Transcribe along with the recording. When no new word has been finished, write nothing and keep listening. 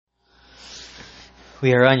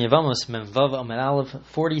We are on Yevamos Memvav Amud Aleph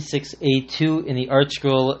 46a2 in the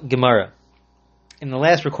ArtScroll Gemara. In the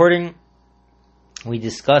last recording, we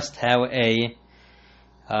discussed how a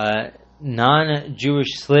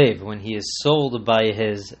non-Jewish slave, when he is sold by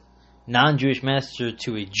his non-Jewish master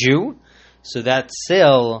to a Jew, so that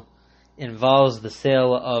sale involves the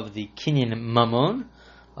sale of the Kinyan Mammon,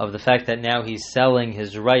 of the fact that now he's selling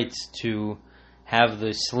his rights to have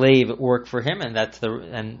the slave work for him, and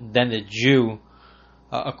then the Jew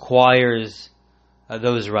acquires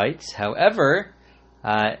those rights. However,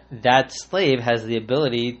 that slave has the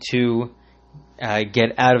ability to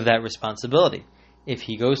get out of that responsibility. If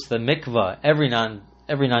he goes to the mikvah, every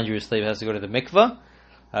non-Jewish slave has to go to the mikvah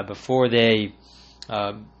before they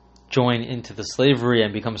join into the slavery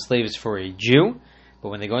and become slaves for a Jew. But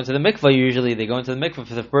when they go into the mikvah, usually they go into the mikvah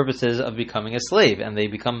for the purposes of becoming a slave, and they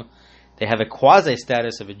have a quasi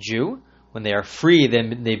status of a Jew. When they are free,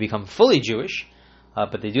 then they become fully Jewish.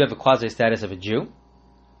 But they do have a quasi status of a Jew.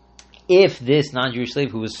 If this non-Jewish slave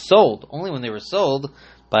who was sold, only when they were sold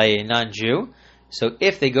by a non-Jew, so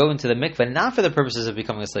if they go into the mikveh, not for the purposes of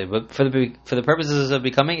becoming a slave, but for the purposes of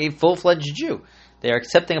becoming a full-fledged Jew, they are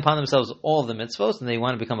accepting upon themselves all of the mitzvos, and they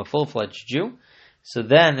want to become a full-fledged Jew, so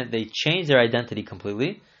then they change their identity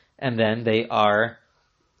completely, and then they are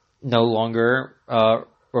no longer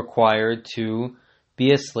required to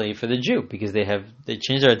be a slave for the Jew, because they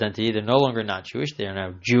changed their identity. They're no longer not Jewish, they are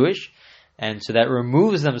now Jewish, and so that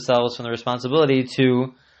removes themselves from the responsibility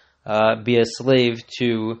to be a slave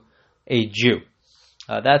to a Jew.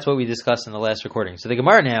 That's what we discussed in the last recording. So the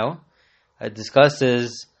Gemara now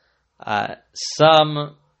discusses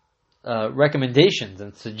some recommendations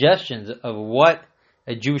and suggestions of what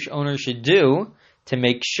a Jewish owner should do to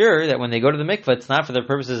make sure that when they go to the mikveh, it's not for the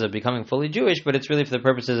purposes of becoming fully Jewish, but it's really for the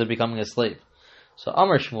purposes of becoming a slave. So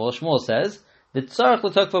Amar Shmuel says that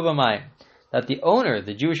the owner,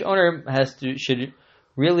 the Jewish owner, should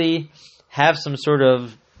really have some sort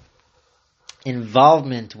of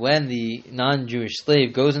involvement when the non-Jewish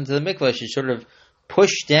slave goes into the mikveh. Should sort of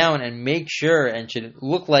push down and make sure, and should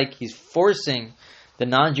look like he's forcing the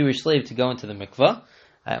non-Jewish slave to go into the mikveh.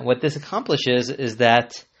 What this accomplishes is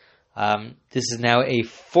that this is now a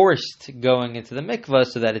forced going into the mikveh,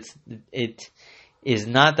 so that it is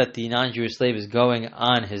not that the non-Jewish slave is going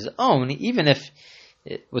on his own.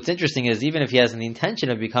 What's interesting is, even if he has the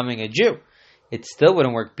intention of becoming a Jew, it still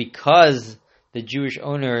wouldn't work, because the Jewish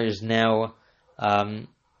owner is now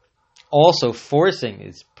also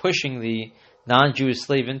pushing the non-Jewish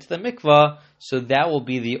slave into the mikvah, so that will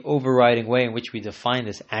be the overriding way in which we define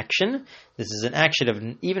this action. This is an action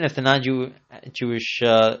of, even if the non-Jewish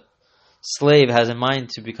slave has in mind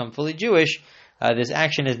to become fully Jewish, this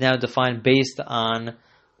action is now defined based on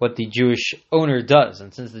what the Jewish owner does.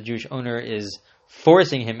 And since the Jewish owner is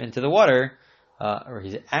forcing him into the water, or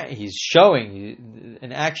he's showing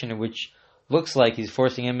an action in which looks like he's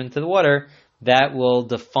forcing him into the water, that will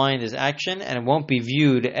define this action, and it won't be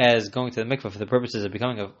viewed as going to the mikveh for the purposes of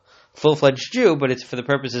becoming a full-fledged Jew, but it's for the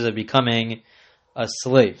purposes of becoming a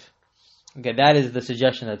slave. Okay, that is the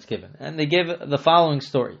suggestion that's given. And they give the following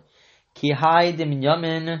story. Ki hai de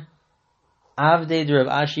Minyamin avdei de Rav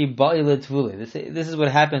Ashi ba'ile tvule. This is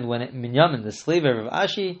what happened when Minyamin, the slave of Rav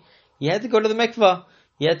Ashi, he had to go to the mikveh.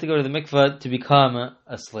 He had to go to the mikveh to become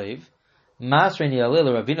a slave. Masreni alil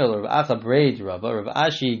Ravina Rav Acha braid Rava. Rav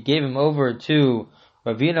Ashi gave him over to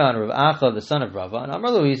Ravina and Rav Acha, the son of Rava. And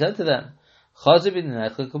Amarlu, he said to them,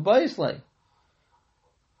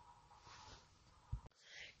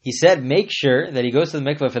 he said, make sure that he goes to the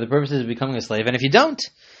mikveh for the purposes of becoming a slave, and if he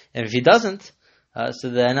doesn't, so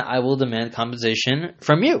then I will demand compensation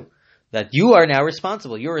from you. That you are now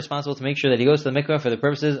responsible. You're responsible to make sure that he goes to the mikveh for the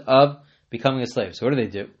purposes of becoming a slave. So what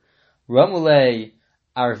do? Ramulei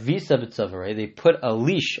arvisa b'tzavare. They put a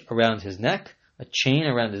leash around his neck, a chain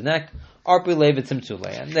around his neck. Arpulei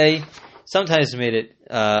v'tzimtzulei. And they sometimes made it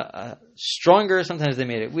stronger, sometimes they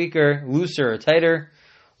made it weaker, looser or tighter.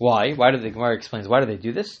 Why? The Gemara explains, why do they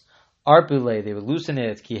do this? Arpulei, they would loosen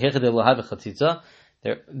it. Ki hechadei lahav chatzitza.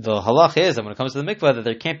 The halach is that when it comes to the mikveh, that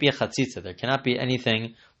there can't be a chatzitza. There cannot be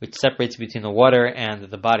anything which separates between the water and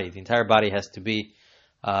the body. The entire body has to be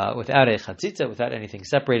without a chatzitza, without anything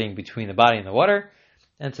separating between the body and the water.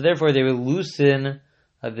 And so therefore they would loosen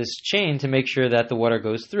this chain to make sure that the water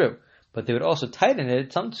goes through. But they would also tighten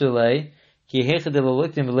it, so that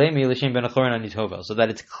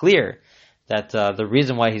it's clear that the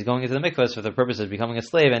reason why he's going into the mikveh is for the purpose of becoming a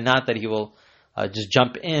slave, and not that he will just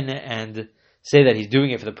jump in and say that he's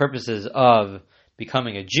doing it for the purposes of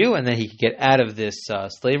becoming a Jew, and then he could get out of this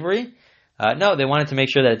slavery. No, they wanted to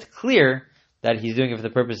make sure that it's clear that he's doing it for the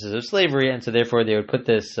purposes of slavery, and so therefore they would put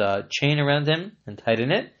this chain around him and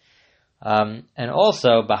tighten it. And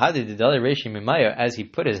also, Bahadi Didali Reishi Mimaya, as he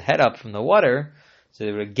put his head up from the water, so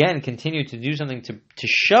they would again continue to do something to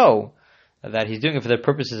show that he's doing it for the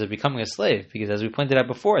purposes of becoming a slave. Because as we pointed out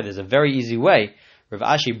before, there's a very easy way. Rav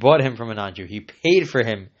Ashi bought him from a non-Jew. He paid for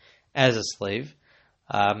him as a slave,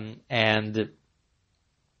 and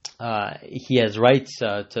he has rights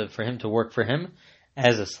for him to work for him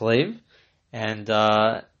as a slave. And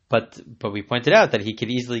but we pointed out that he could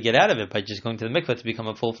easily get out of it by just going to the mikveh to become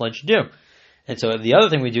a full-fledged Jew. And so the other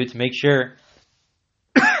thing we do to make sure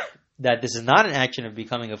that this is not an action of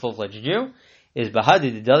becoming a full-fledged Jew is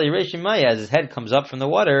Bahadi Didali Reshimaya, as his head comes up from the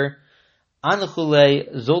water,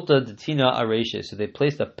 Anchule Zolta Detina Areshe. So they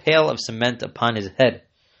placed a pail of cement upon his head.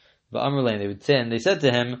 They would say, and they said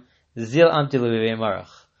to him, Zil Amti Marach,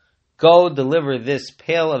 go deliver this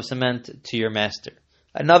pail of cement to your master.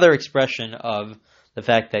 Another expression of the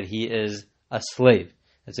fact that he is a slave.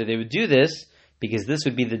 And so they would do this because this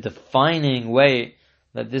would be the defining way,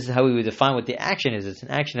 that this is how we would define what the action is. It's an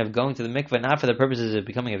action of going to the mikveh, not for the purposes of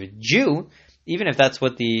becoming a Jew, even if that's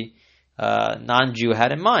what the non-Jew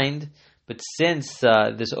had in mind. But since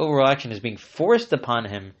this overall action is being forced upon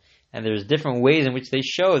him, and there's different ways in which they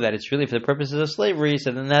show that it's really for the purposes of slavery,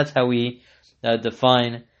 so then that's how we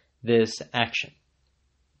define this action.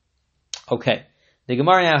 Okay, the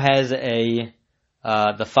Gemara now has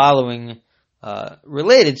the following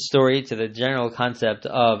related story to the general concept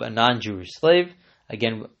of a non-Jewish slave.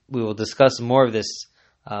 Again, we will discuss more of this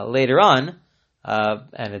later on,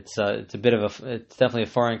 and it's definitely a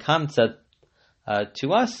foreign concept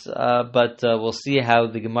to us, but we'll see how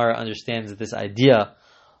the Gemara understands this idea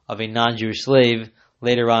of a non-Jewish slave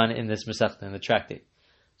later on in this Masechta, in the tractate.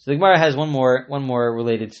 So the Gemara has one more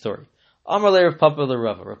related story. Amar le Rav Papa le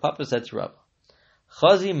Rava. Rav Papa said to Rava,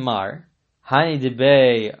 Chazi Mar Hani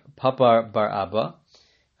Debe Papa Bar Abba.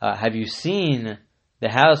 Have you seen the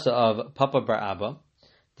house of Papa Bar Abba?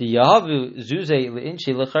 The Yahavu Zuze Leinchi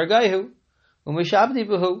Lechargaihu Umishabdi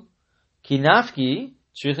Buhu Kinafki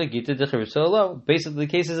Shricha Gita Decharisolo. Basically,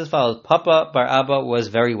 the case is as follows: Papa Bar Abba was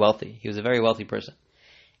very wealthy. He was a very wealthy person,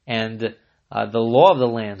 and the law of the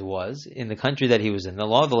land was, in the country that he was in, the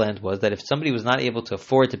law of the land was that if somebody was not able to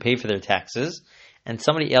afford to pay for their taxes, and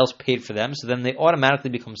somebody else paid for them, so then they automatically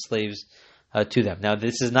become slaves to them. Now,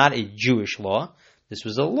 this is not a Jewish law. This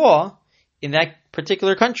was a law in that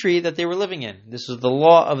particular country that they were living in. This was the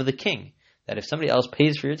law of the king, that if somebody else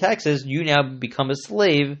pays for your taxes, you now become a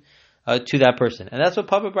slave to that person. And that's what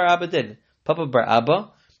Papa Bar Abba did. Papa Bar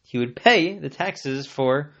Abba, he would pay the taxes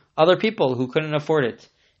for other people who couldn't afford it.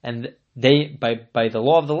 And they, by the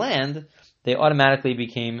law of the land, they automatically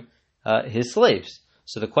became his slaves.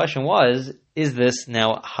 So the question was, is this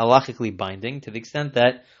now halachically binding, to the extent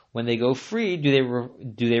that when they go free, do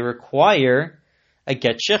they require a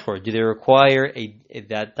get shechor? Do they require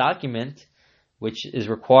that document, which is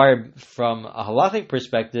required from a halachic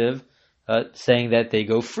perspective, saying that they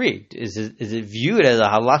go free? Is it viewed as a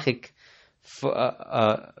halachic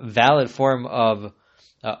valid form of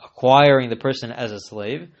acquiring the person as a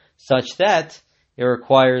slave, such that it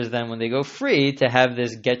requires them, when they go free, to have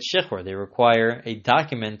this get shechor? They require a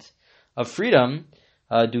document of freedom.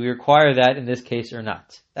 Do we require that in this case or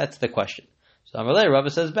not? That's the question. So Amalei Rabba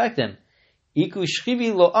says back to him, Iku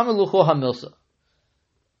shchivi lo amelucho hamilsa.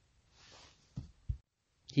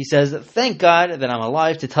 He says, thank God that I'm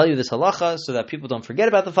alive to tell you this halacha, so that people don't forget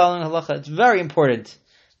about the following halacha. It's very important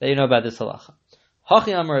that you know about this halacha.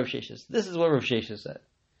 Hachi amar Rav Sheshes. This is what Rav Sheshes said.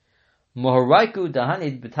 Mohoraiku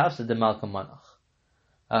dahanid b'tafsa de malka manach.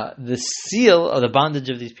 The seal of the bondage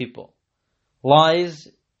of these people lies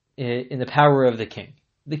in the power of the king.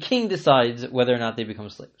 The king decides whether or not they become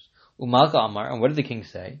slaves. Umalka amar, and what did the king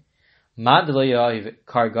say? Mad lo yahiv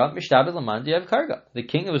karga mishtabed laman yahiv karga. The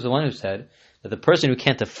king was the one who said that the person who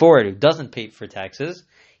can't afford, who doesn't pay for taxes,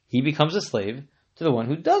 he becomes a slave to the one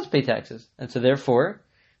who does pay taxes. And so therefore,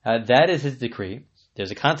 that is his decree.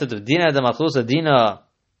 There's a concept of dina de malchusa dina,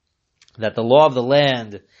 that the law of the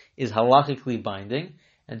land is halachically binding,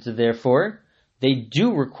 and so therefore they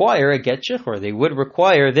do require a get shechor. They would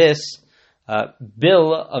require this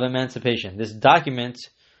bill of emancipation, this document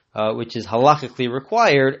which is halachically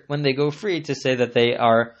required when they go free, to say that they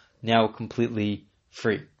are now completely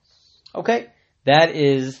free. Okay, that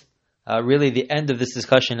is really the end of this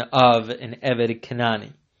discussion of an Eved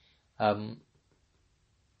Kanani.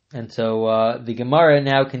 And so the Gemara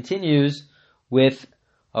now continues with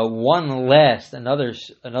another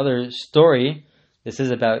story. This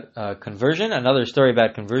is about conversion, another story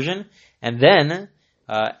about conversion. And then,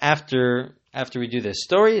 after after we do this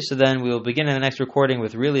story. So then we will begin in the next recording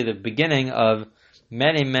with really the beginning of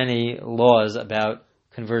many, many laws about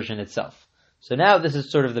conversion itself. So now this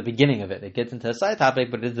is sort of the beginning of it. It gets into a side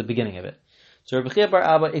topic, but it is the beginning of it. So Rabbi Chia bar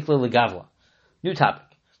Abba ikla legavla. New topic.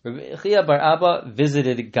 Rabbi Chia bar Abba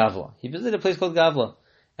visited Gavla. He visited a place called Gavla.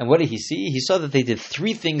 And what did he see? He saw that they did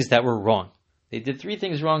three things that were wrong. They did three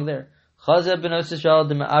things wrong there. First of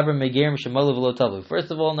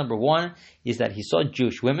all, number one, is that he saw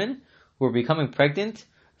Jewish women who were becoming pregnant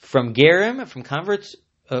from Gerim, from converts,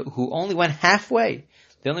 who only went halfway.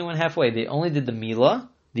 They only went halfway. They only did the Milah.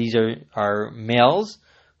 These are males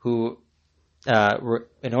who,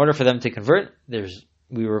 in order for them to convert,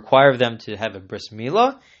 we require them to have a bris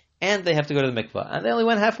milah, and they have to go to the mikvah. And they only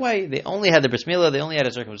went halfway. They only had the bris milah, they only had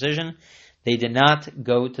a circumcision. They did not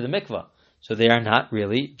go to the mikvah. So they are not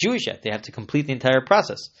really Jewish yet. They have to complete the entire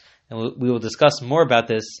process. And we will discuss more about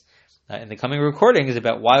this in the coming recordings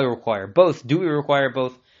about why we require both. Do we require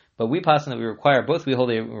both? But we posit that we require both. We hold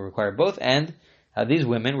that we require both. And these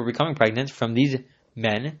women were becoming pregnant from these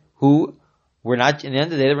men who were not, in the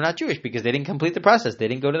end of the day, they were not Jewish because they didn't complete the process. They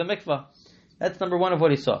didn't go to the mikvah. That's number one of what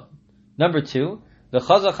he saw. Number two, number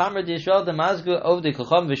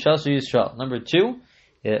two,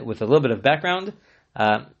 with a little bit of background,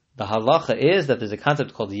 the halacha is that there's a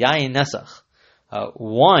concept called yayin nesach.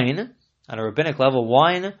 Wine, on a rabbinic level,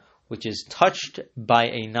 wine which is touched by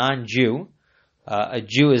a non-Jew, a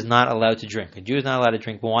Jew is not allowed to drink. A Jew is not allowed to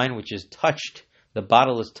drink wine which is touched, the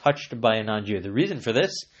bottle is touched by a non-Jew. The reason for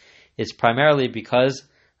this is primarily because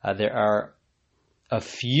there are a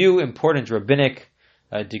few important rabbinic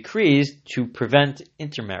decrees to prevent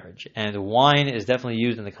intermarriage. And wine is definitely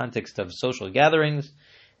used in the context of social gatherings.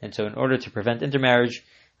 And so in order to prevent intermarriage,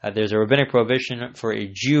 there's a rabbinic prohibition for a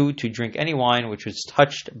Jew to drink any wine which was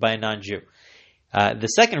touched by a non-Jew. The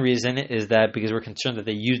second reason is that because we're concerned that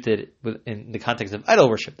they used it in the context of idol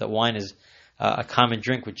worship, that wine is a common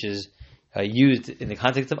drink which is used in the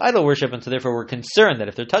context of idol worship, and so therefore we're concerned that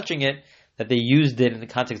if they're touching it, that they used it in the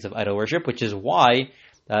context of idol worship, which is why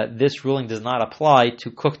this ruling does not apply to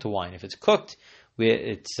cooked wine. If it's cooked,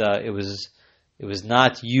 it was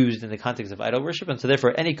not used in the context of idol worship, and so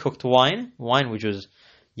therefore any cooked wine which was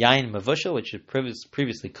yain mavushal, which is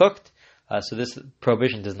previously cooked, so this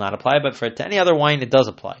prohibition does not apply. But to any other wine, it does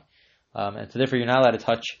apply, and so therefore you're not allowed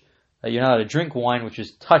to drink wine which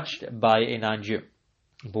is touched by a non-Jew.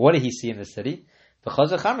 But what did he see in the city? They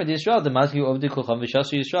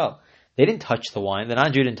didn't touch the wine. The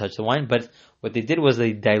non-Jew didn't touch the wine, but what they did was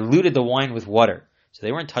they diluted the wine with water. So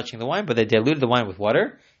they weren't touching the wine, but they diluted the wine with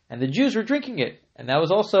water, and the Jews were drinking it. And that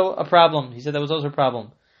was also a problem. He said that was also a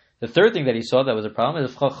problem. The third thing that he saw that was a problem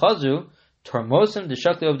is Chachazu Tormosim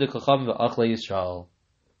Deshakli Ovdei Kochavim V'Achle Yisrael.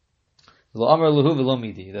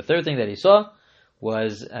 The third thing that he saw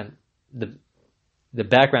was, and the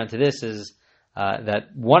background to this is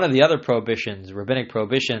that one of the other prohibitions, rabbinic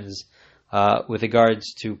prohibitions, with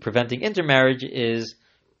regards to preventing intermarriage is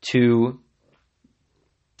to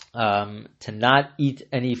not eat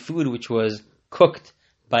any food which was cooked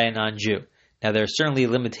by a non-Jew. Now there are certainly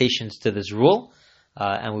limitations to this rule,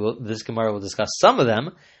 and this Gemara will discuss some of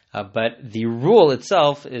them. But the rule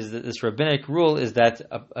itself is that this rabbinic rule is that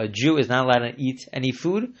a Jew is not allowed to eat any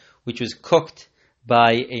food which was cooked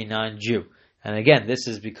by a non-Jew. And again, this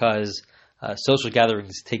is because social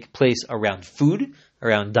gatherings take place around food,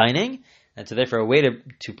 around dining, and so therefore a way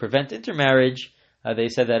to prevent intermarriage, they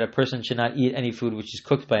said that a person should not eat any food which is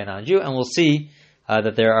cooked by a non-Jew, and we'll see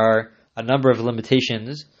that there are a number of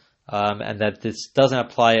limitations, and that this doesn't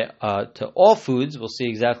apply to all foods. We'll see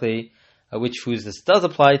exactly which foods this does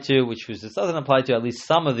apply to, which foods this doesn't apply to. At least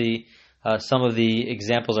some of the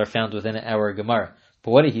examples are found within our Gemara.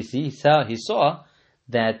 But what did he see? He saw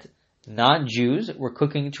that non-Jews were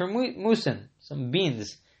cooking termusin, some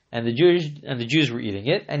beans, and the Jews were eating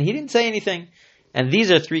it, and he didn't say anything. And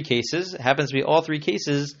these are three cases. It happens to be all three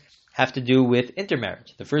cases have to do with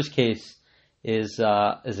intermarriage. The first case is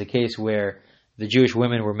a case where the Jewish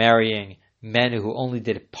women were marrying men who only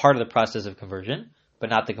did part of the process of conversion, but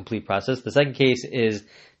not the complete process. The second case is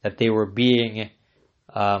that they were being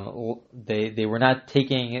they were not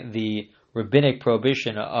taking the rabbinic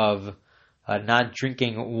prohibition of not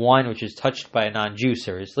drinking wine which is touched by a non-Jew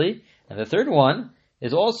seriously. And the third one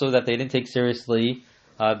is also that they didn't take seriously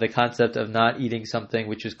the concept of not eating something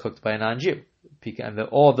which is cooked by a non-Jew. And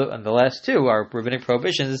the last two are rabbinic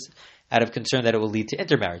prohibitions out of concern that it will lead to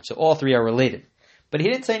intermarriage. So all three are related. But he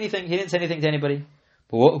didn't say anything. He didn't say anything to anybody.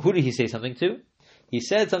 But who did he say something to? He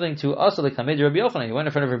said something to Asa l'Kamed Rabbi Yochanan. He went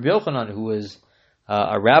in front of Rabbi Yochanan, who was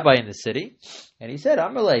a rabbi in the city, and he said,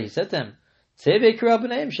 Amalei, he said to him,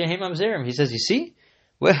 he says, you see,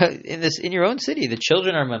 Well, in your own city, the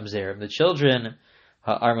children are mamzerim. The children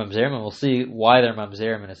are mamzerim, and we'll see why they're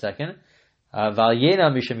mamzerim in a second.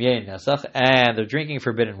 Valyena mishum yain nesach, and they're drinking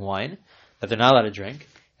forbidden wine that they're not allowed to drink.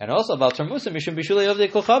 And also val termusa mishum bishulei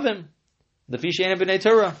ovdei kochavim, the fishayna b'nei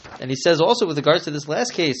Torah. And he says also with regards to this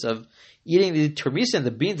last case of eating the termusin,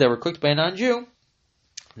 the beans that were cooked by a non-Jew,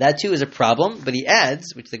 that too is a problem. But he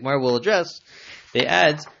adds, which the Gemara will address, they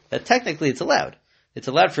adds that technically it's allowed. It's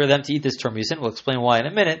allowed for them to eat this termusin. We'll explain why in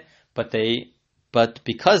a minute. But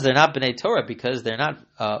because they're not b'nei Torah, because they're not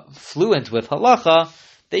fluent with halacha,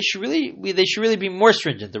 they should really be more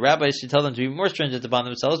stringent. The rabbis should tell them to be more stringent upon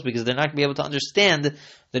themselves because they're not going to be able to understand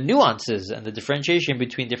the nuances and the differentiation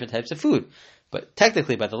between different types of food. But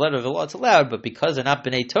technically, by the letter of the law, it's allowed. But because they're not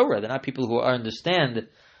b'nei Torah, they're not people who understand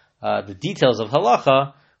the details of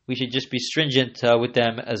halacha, we should just be stringent with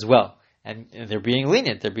them as well. And they're being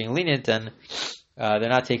lenient. They're being lenient, and they're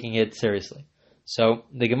not taking it seriously. So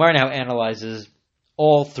the Gemara now analyzes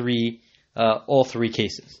all three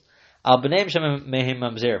cases. Al b'nei mehim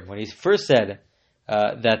mamzerim. When he first said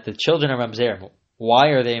that the children are mamzerim, why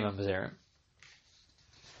are they mamzerim?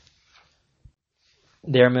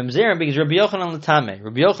 They are mamzerim because Rabbi Yochanan l'tameh.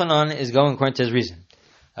 Rabbi Yochanan is going according to his reason.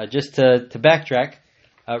 Just to backtrack,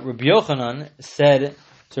 Rabbi Yochanan said,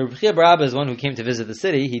 so Rabbi Chia bar Abba is one who came to visit the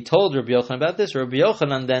city. He told Rabbi Yochanan about this. Rabbi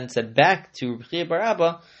Yochanan then said back to Rabbi Chia bar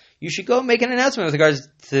Abba, you should go make an announcement with regards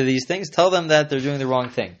to these things. Tell them that they're doing the wrong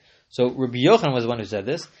thing. So Rabbi Yochanan was the one who said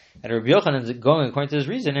this, and Rabbi Yochanan is going according to his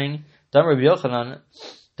reasoning. Dam Rabbi Yochanan,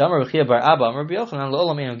 Dam Rabbi Chia bar Abba, Rabbi Yochanan lo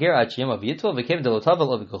olam enu ger ad sheyom aviyitol v'kem delotavel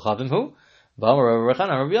ovi kochavim hu. In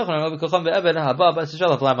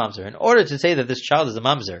order to say that this child is a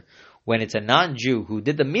mamzer, when it's a non-Jew who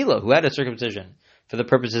did the milah, who had a circumcision for the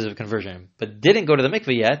purposes of conversion, but didn't go to the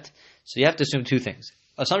mikveh yet, so you have to assume two things.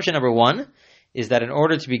 Assumption number one is that in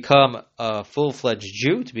order to become a full-fledged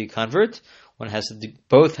Jew, to be a convert, one has to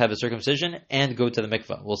both have a circumcision and go to the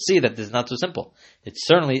mikveh. We'll see that this is not so simple. It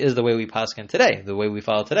certainly is the way we paskin today, the way we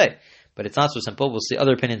follow today. But it's not so simple. We'll see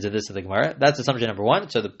other opinions of this in the Gemara. That's assumption number one.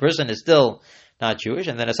 So the person is still not Jewish.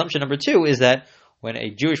 And then assumption number two is that when a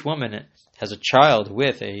Jewish woman has a child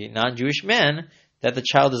with a non-Jewish man, that the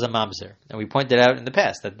child is a mamzer. And we pointed out in the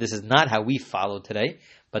past that this is not how we follow today,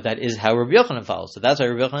 but that is how Rabbi Yochanan follows. So that's why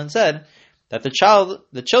Rabbi Yochanan said that the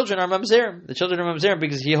children are mamzer. The children are mamzer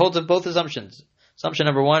because he holds of both assumptions. Assumption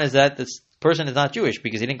number one is that this person is not Jewish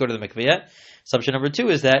because he didn't go to the mikveh yet. Assumption number two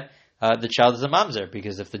is that the child is a mamzer,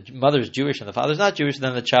 because if the mother is Jewish and the father is not Jewish,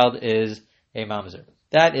 then the child is a mamzer.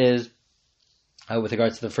 That is with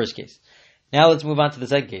regards to the first case. Now let's move on to the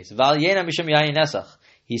second case. Valyena mishum yayin nesach.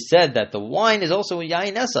 He said that the wine is also a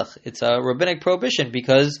yayin nesach. It's a rabbinic prohibition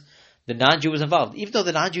because the non-Jew was involved, even though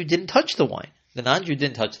the non-Jew didn't touch the wine. The non-Jew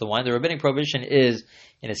didn't touch the wine. The rabbinic prohibition is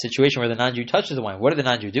in a situation where the non-Jew touches the wine. What did the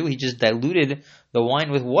non-Jew do? He just diluted the wine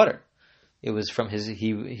with water. It was from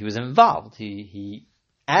he was involved. He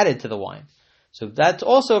added to the wine. So that's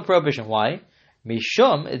also a prohibition. Why?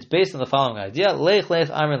 Mishum, it's based on the following idea. Lech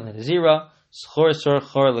amr l'nazira, schor sor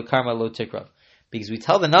chor lekarma lo tikrav. Because we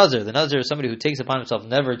tell the Nazir is somebody who takes upon himself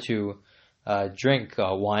never to drink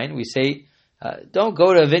wine. We say, don't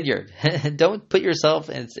go to a vineyard. Don't put yourself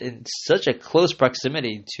in such a close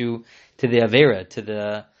proximity to the avera, to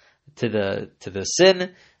the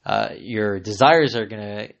sin. Your desires are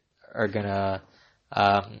gonna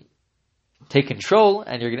take control,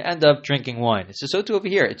 and you're going to end up drinking wine. So too over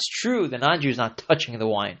here. It's true the non-Jew is not touching the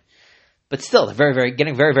wine, but still they're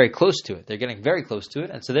getting very, very close to it. They're getting very close to it,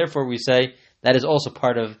 and so therefore we say that is also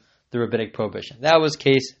part of the rabbinic prohibition. That was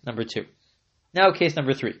case number two. Now case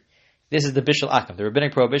number three. This is the bishul akum, the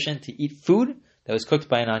rabbinic prohibition to eat food that was cooked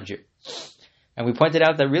by a non-Jew. And we pointed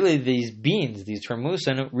out that really these beans, these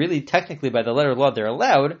termusin, really technically by the letter of law they're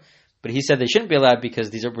allowed, but he said they shouldn't be allowed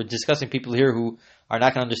because we're discussing people here who are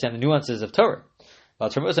not going to understand the nuances of Torah.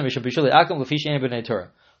 So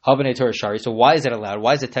why is it allowed?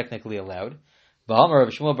 Why is it technically allowed? The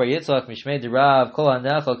Gemara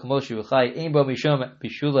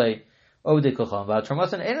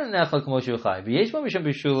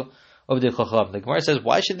says,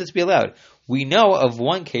 why should this be allowed? We know of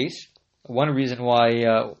one case, one reason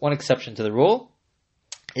why, one exception to the rule,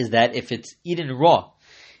 is that if it's eaten raw,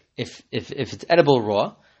 if it's edible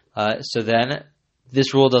raw, so then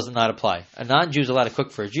this rule does not apply. A non-Jew is allowed to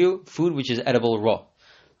cook for a Jew food which is edible raw.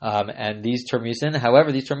 And these termusin,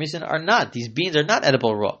 however, these termusin are not. These beans are not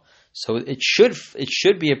edible raw. So it should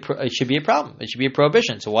be a problem. It should be a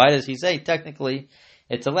prohibition. So why does he say technically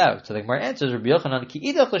it's allowed? So the Gemara answers, Rabbi Yochanan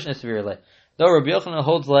ki idach l'shnes v'irle. Though Rabbi Yochanan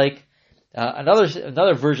holds like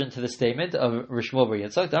another version to the statement of Rishmol bar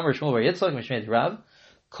Yitzchak. Dam Rishmol bar Yitzchak mishmei Rav.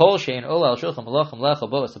 Kol she'en ola al shulchan malachim lechol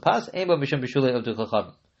bo sapas ein bo mishum b'shulei of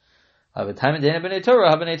duchachavim.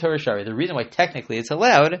 The reason why technically it's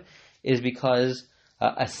allowed is because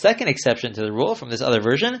a second exception to the rule from this other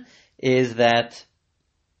version is that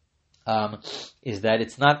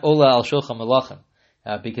it's not ola al shulchan malachim,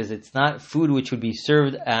 because it's not food which would be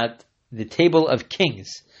served at the table of kings.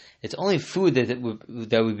 It's only food that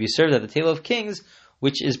would be served at the table of kings,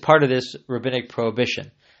 which is part of this rabbinic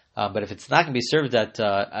prohibition. But if it's not going to be served at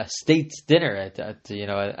a state's dinner at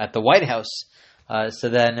the White House, so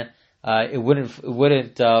then it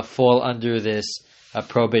wouldn't fall under this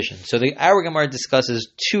prohibition. So our Gemara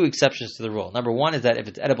discusses two exceptions to the rule. Number one is that if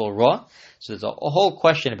it's edible raw, so there's a whole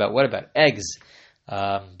question about what about eggs,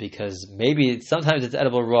 because maybe sometimes it's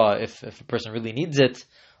edible raw if a person really needs it,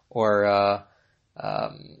 or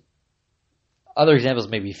other examples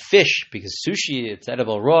may be fish, because sushi, it's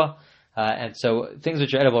edible raw, and so things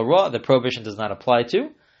which are edible raw, the prohibition does not apply to.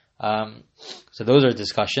 So those are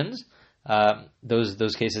discussions,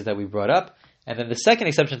 those cases that we brought up. And then the second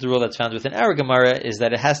exception to the rule that's found within our Gemara is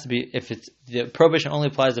that it has to be, if it's, the prohibition only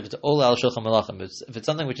applies if it's ola al shulchan malachim, if it's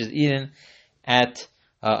something which is eaten at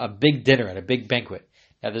a big dinner, at a big banquet.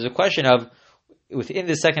 Now there's a question of, within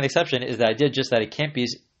the second exception, is the idea just that it can't be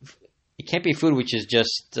food which is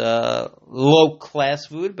just low class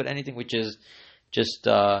food, but anything which is just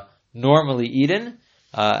normally eaten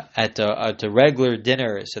at a regular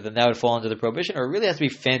dinner, so then that would fall under the prohibition, or it really has to be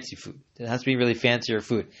fancy food. It has to be really fancier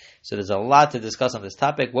food. So there's a lot to discuss on this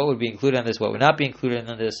topic. What would be included on this? What would not be included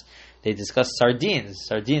in this? They discuss sardines.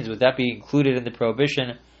 Sardines, would that be included in the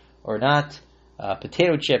prohibition or not?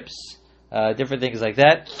 Potato chips, different things like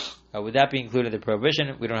that. Would that be included in the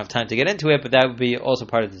prohibition? We don't have time to get into it, but that would be also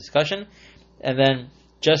part of the discussion. And then,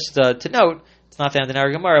 just to note, it's not found in our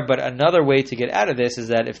Gemara, but another way to get out of this is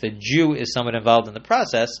that if the Jew is somewhat involved in the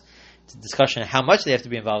process, it's a discussion of how much they have to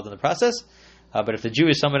be involved in the process. But if the Jew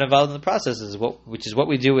is somewhat involved in the process, which is what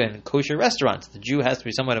we do in kosher restaurants, the Jew has to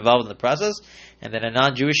be somewhat involved in the process, and then a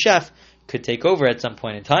non-Jewish chef could take over at some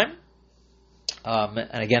point in time.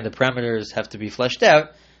 And again, the parameters have to be fleshed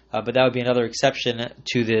out, but that would be another exception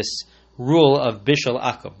to this rule of bishul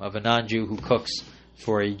akum, of a non-Jew who cooks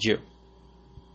for a Jew.